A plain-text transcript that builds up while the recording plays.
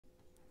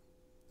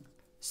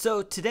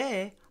So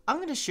today, I'm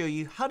going to show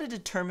you how to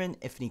determine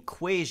if an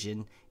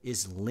equation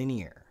is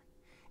linear.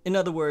 In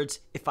other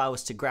words, if I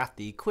was to graph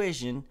the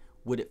equation,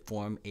 would it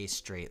form a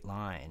straight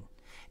line?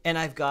 And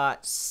I've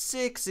got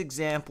 6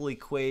 example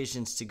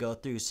equations to go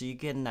through so you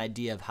get an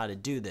idea of how to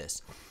do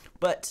this.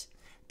 But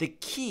the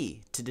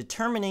key to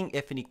determining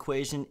if an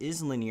equation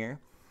is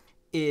linear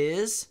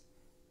is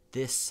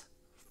this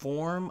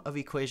form of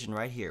equation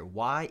right here,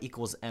 y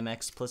equals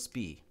mx plus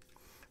b.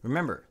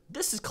 Remember,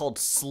 this is called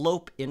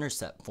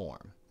slope-intercept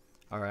form,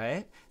 all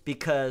right?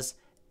 Because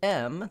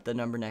m, the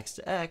number next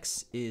to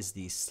x, is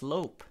the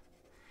slope,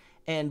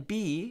 and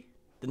b,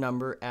 the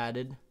number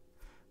added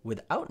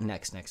without an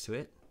x next to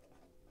it,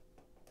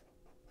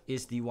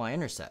 is the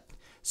y-intercept.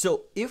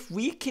 So if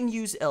we can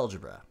use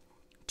algebra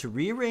to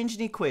rearrange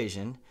an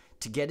equation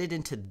to get it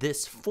into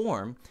this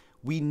form,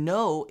 we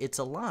know it's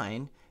a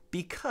line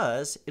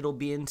because it'll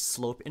be in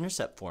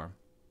slope-intercept form.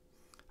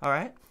 All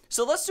right,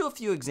 so let's do a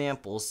few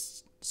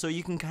examples so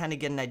you can kind of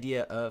get an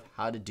idea of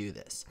how to do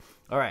this.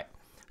 All right,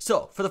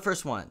 so for the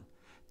first one,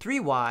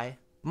 3y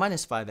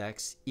minus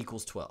 5x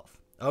equals 12.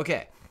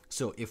 Okay,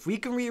 so if we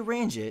can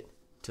rearrange it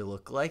to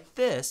look like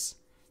this,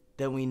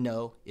 then we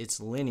know it's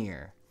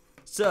linear.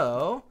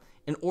 So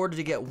in order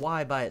to get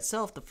y by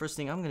itself, the first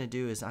thing I'm going to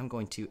do is I'm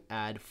going to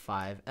add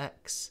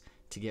 5x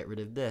to get rid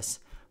of this.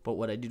 But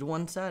what I do to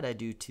one side, I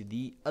do to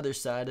the other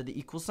side of the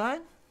equal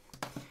sign.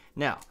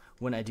 Now,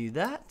 when I do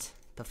that,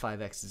 the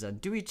 5x's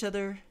undo each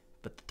other,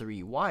 but the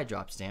 3y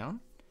drops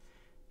down.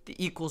 The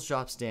equals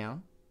drops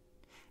down.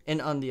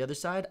 And on the other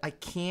side, I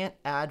can't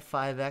add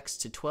 5x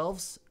to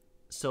 12's,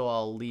 so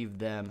I'll leave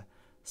them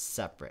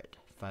separate.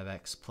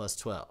 5x plus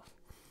 12.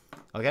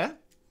 Okay?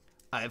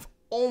 I've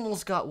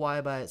almost got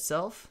y by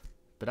itself,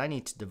 but I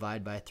need to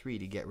divide by 3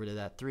 to get rid of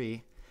that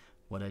 3.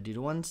 What I do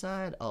to one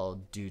side, I'll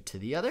do to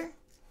the other.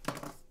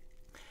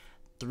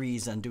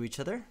 3's undo each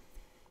other.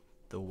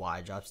 The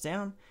y drops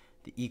down.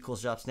 The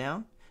equals drops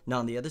down. Now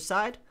on the other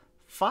side,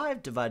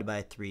 5 divided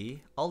by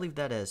 3, I'll leave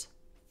that as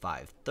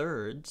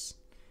 5/3.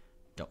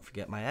 Don't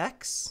forget my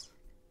x.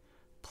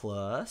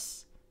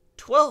 Plus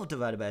 12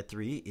 divided by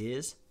 3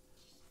 is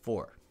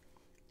 4.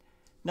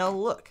 Now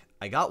look,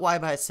 I got y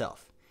by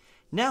itself.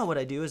 Now what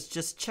I do is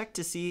just check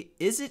to see,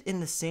 is it in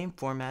the same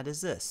format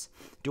as this?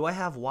 Do I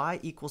have y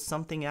equals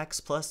something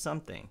x plus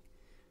something?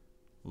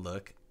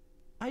 Look,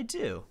 I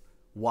do.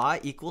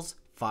 Y equals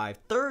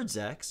 5/3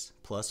 x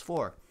plus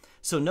 4.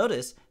 So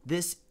notice,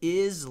 this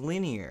is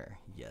linear.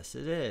 Yes,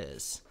 it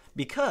is.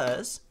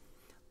 Because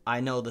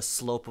I know the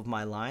slope of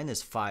my line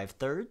is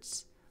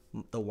 5/3.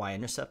 The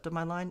y-intercept of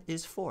my line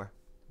is 4.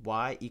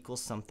 Y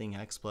equals something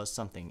x plus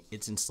something.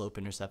 It's in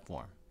slope-intercept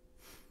form.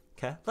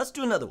 Okay, let's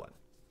do another one.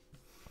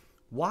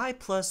 Y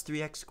plus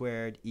 3x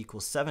squared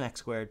equals 7x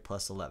squared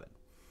plus 11.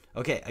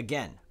 Okay,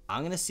 again,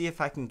 I'm going to see if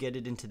I can get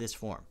it into this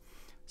form.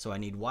 So I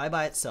need y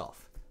by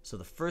itself. So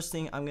the first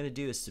thing I'm going to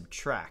do is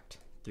subtract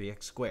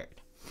 3x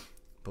squared.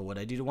 But what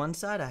I do to one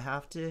side, I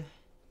have to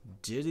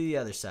do to the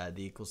other side,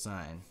 the equal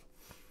sign.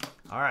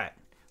 All right,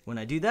 when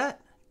I do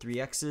that,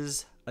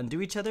 3x's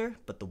undo each other,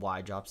 but the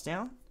y drops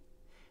down.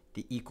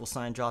 The equal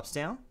sign drops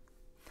down.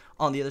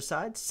 On the other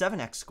side,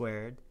 7x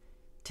squared,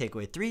 take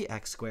away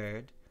 3x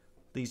squared,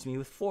 leaves me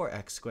with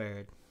 4x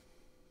squared.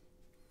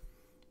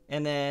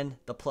 And then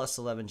the plus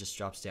 11 just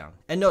drops down.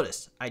 And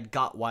notice, I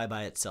got y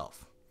by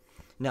itself.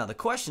 Now the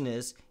question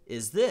is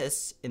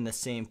this in the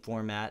same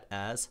format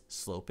as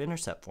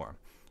slope-intercept form?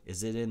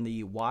 Is it in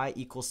the y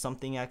equals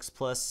something x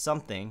plus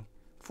something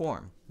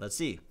form? Let's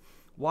see.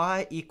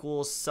 Y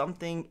equals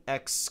something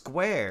x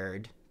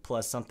squared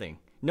plus something.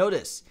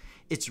 Notice,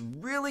 it's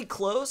really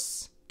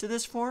close to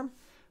this form,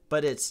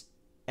 but it's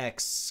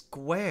x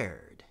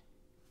squared.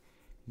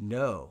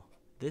 No,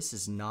 this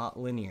is not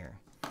linear.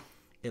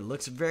 It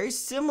looks very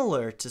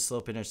similar to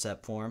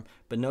slope-intercept form,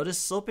 but notice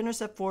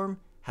slope-intercept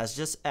form has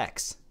just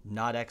x,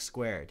 not x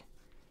squared.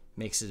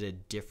 Makes it a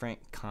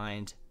different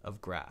kind of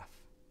graph.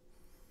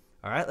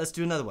 All right, let's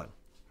do another one.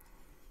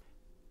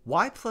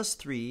 Y plus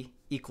 3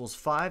 equals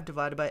 5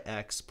 divided by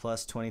x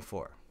plus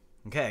 24.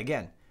 Okay,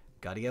 again,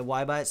 got to get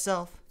y by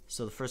itself.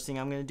 So the first thing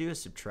I'm going to do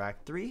is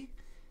subtract 3.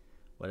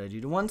 What I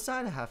do to one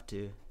side, I have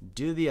to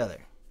do the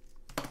other.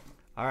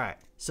 All right,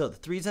 so the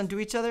 3's undo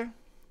each other,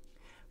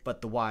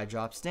 but the y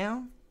drops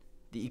down.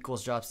 The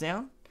equals drops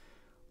down.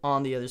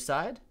 On the other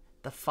side,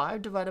 the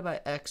 5 divided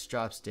by x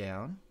drops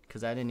down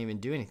because I didn't even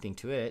do anything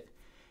to it.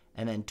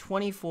 And then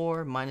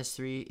 24 minus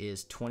 3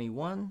 is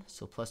 21,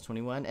 so plus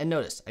 21. And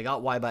notice, I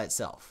got y by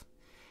itself.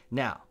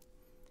 Now,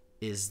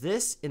 is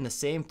this in the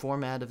same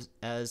format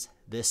as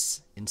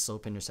this in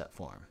slope-intercept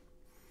form?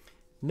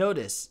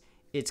 Notice,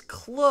 it's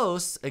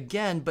close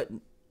again, but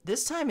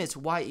this time it's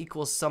y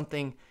equals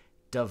something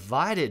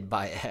divided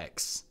by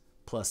x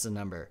plus a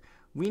number.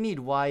 We need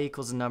y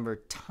equals a number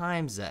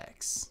times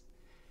x.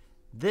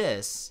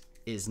 This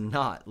is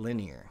not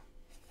linear.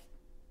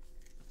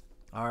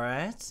 All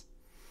right.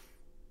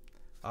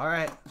 All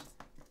right,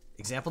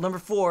 example number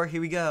 4,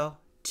 here we go.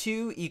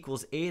 2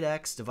 equals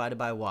 8x divided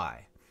by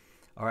y.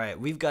 All right,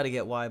 we've got to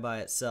get y by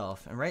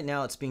itself. And right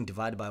now it's being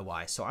divided by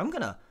y. So I'm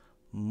going to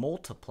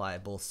multiply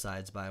both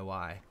sides by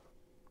y.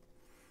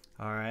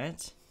 All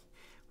right.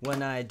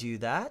 When I do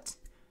that,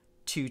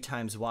 2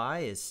 times y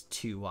is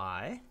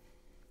 2y.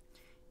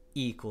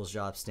 Equals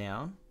drops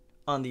down.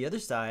 On the other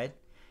side,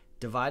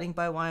 dividing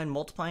by y and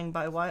multiplying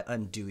by y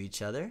undo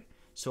each other.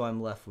 So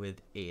I'm left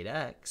with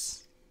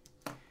 8x.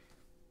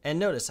 And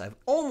notice I've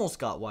almost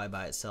got y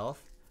by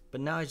itself,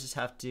 but now I just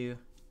have to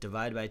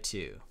divide by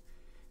 2.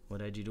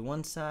 What I do to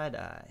one side,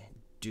 I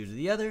do to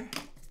the other.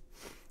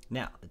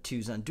 Now, the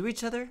 2's undo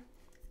each other.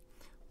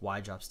 Y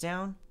drops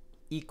down,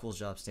 equals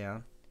drops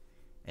down.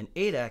 And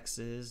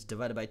 8x's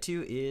divided by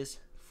 2 is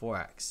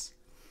 4x.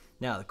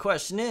 Now, the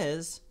question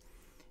is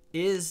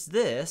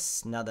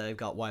this, now that I've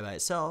got y by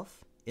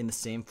itself, in the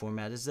same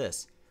format as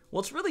this?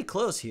 Well, it's really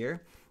close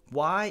here.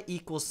 Y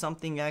equals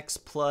something x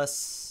plus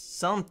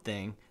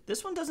something.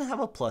 This one doesn't have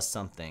a plus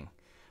something.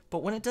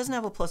 But when it doesn't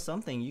have a plus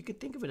something, you could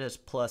think of it as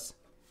plus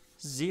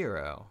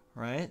 0,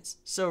 right?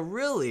 So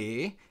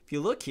really, if you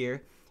look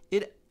here,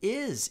 it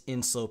is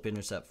in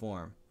slope-intercept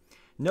form.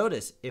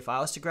 Notice, if I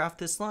was to graph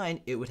this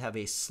line, it would have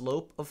a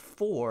slope of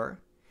 4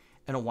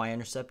 and a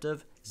y-intercept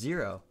of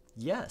 0.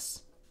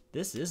 Yes,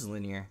 this is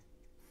linear.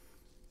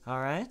 All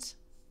right.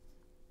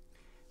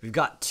 We've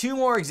got 2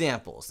 more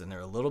examples, and they're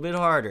a little bit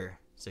harder.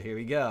 So here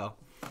we go.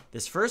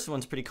 This first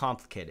one's pretty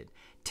complicated.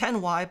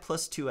 10y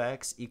plus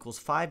 2x equals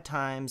 5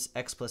 times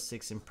x plus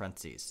 6 in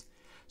parentheses.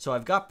 So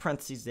I've got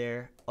parentheses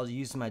there. I'll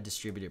use my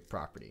distributive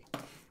property.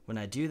 When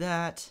I do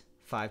that,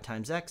 5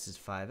 times x is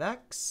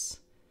 5x,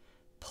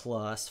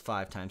 plus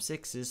 5 times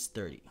 6 is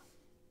 30.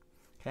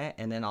 Okay,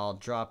 and then I'll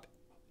drop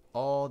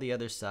all the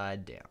other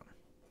side down.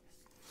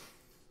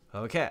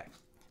 Okay,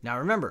 now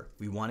remember,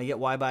 we want to get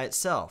y by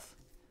itself.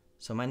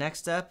 So my next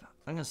step,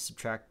 I'm going to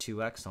subtract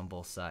 2x on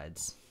both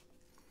sides.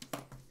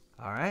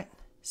 All right,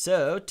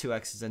 so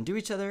 2x's undo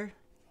each other,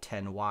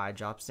 10y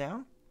drops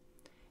down,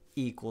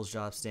 equals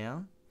drops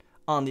down.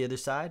 On the other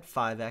side,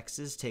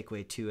 5x's take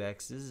away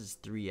 2x's is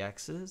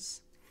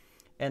 3x's.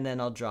 And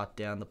then I'll drop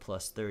down the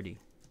plus 30.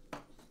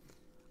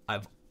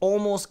 I've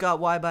almost got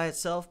y by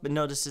itself, but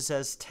notice it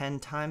says 10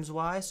 times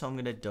y, so I'm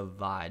going to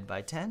divide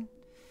by 10.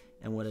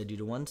 And what I do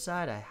to one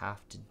side, I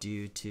have to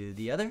do to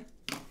the other.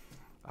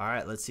 All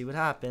right, let's see what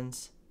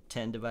happens.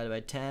 10 divided by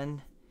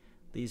 10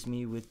 leaves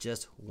me with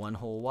just 1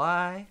 whole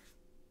y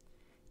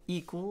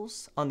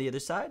equals, on the other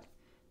side,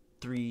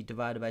 3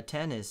 divided by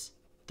 10 is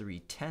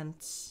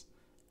 3/10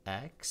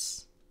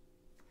 x,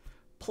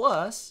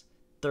 plus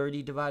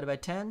 30 divided by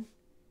 10,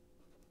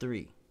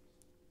 3.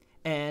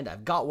 And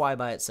I've got y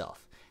by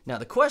itself. Now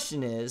the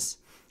question is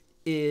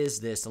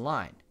this a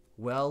line?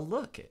 Well,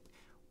 look it.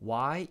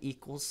 Y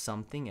equals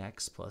something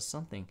x plus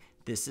something.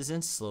 This is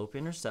in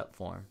slope-intercept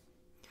form.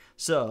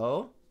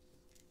 So,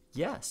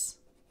 yes,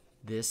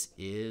 this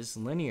is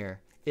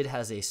linear. It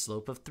has a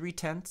slope of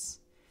 3/10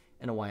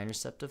 and a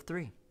y-intercept of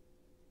 3.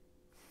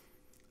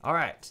 All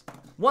right,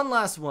 one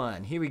last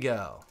one. Here we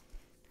go.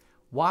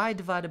 Y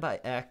divided by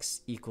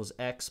x equals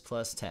x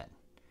plus 10.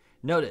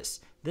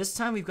 Notice, this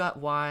time we've got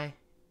y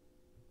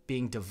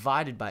being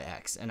divided by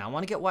x, and I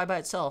want to get y by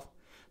itself.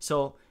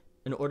 So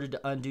in order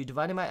to undo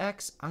dividing by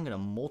x, I'm going to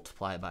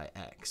multiply by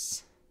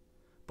x.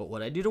 But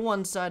what I do to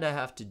one side, I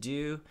have to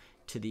do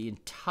to the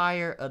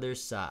entire other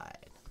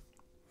side.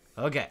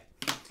 Okay,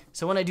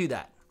 so when I do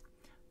that,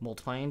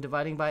 multiplying and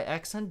dividing by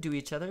x undo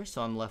each other,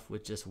 so I'm left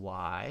with just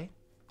y.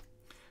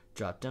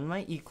 Drop down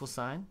my equal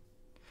sign.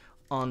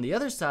 On the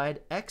other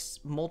side, x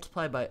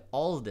multiplied by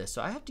all of this,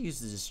 so I have to use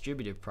the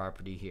distributive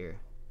property here.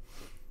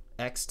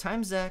 X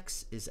times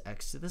x is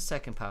x to the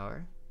second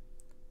power,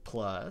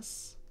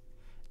 plus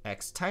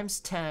x times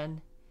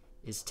 10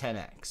 is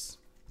 10x.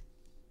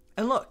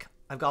 And look,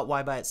 I've got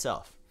y by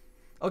itself.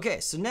 Okay,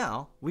 so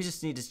now we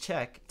just need to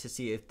check to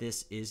see if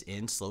this is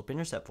in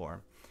slope-intercept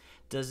form.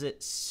 Does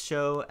it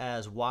show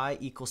as y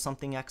equals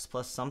something x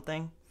plus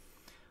something?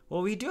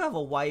 Well, we do have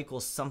a y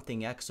equals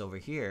something x over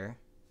here,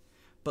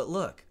 but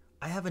look,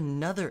 I have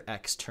another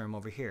x term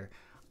over here.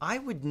 I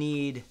would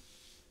need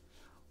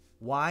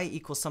y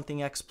equals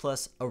something x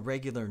plus a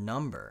regular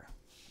number.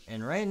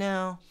 And right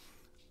now,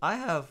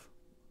 I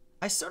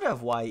sort of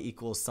have y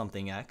equals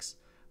something x,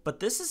 but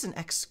this is an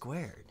x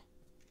squared.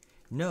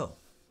 No,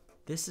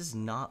 this is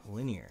not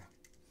linear.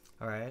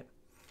 All right.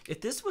 If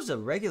this was a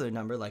regular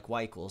number like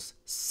y equals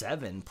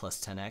 7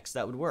 plus 10x,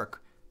 that would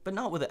work, but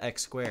not with an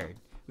x squared.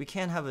 We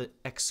can't have an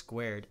x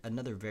squared,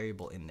 another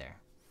variable in there.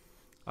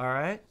 All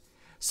right.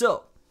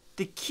 So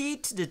the key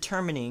to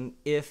determining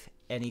if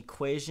an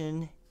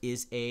equation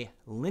is a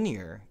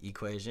linear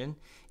equation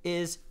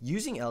is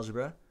using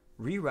algebra,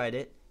 rewrite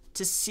it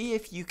to see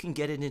if you can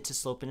get it into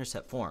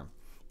slope-intercept form.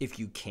 If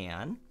you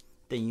can,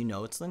 then you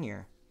know it's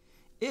linear.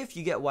 If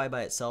you get y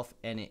by itself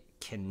and it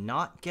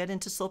cannot get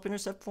into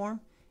slope-intercept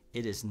form,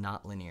 it is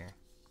not linear.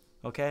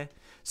 Okay?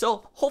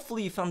 So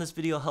hopefully you found this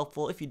video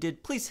helpful. If you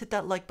did, please hit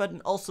that like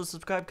button. Also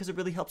subscribe because it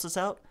really helps us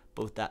out.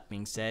 But with that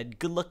being said,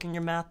 good luck in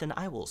your math and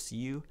I will see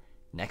you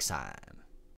next time.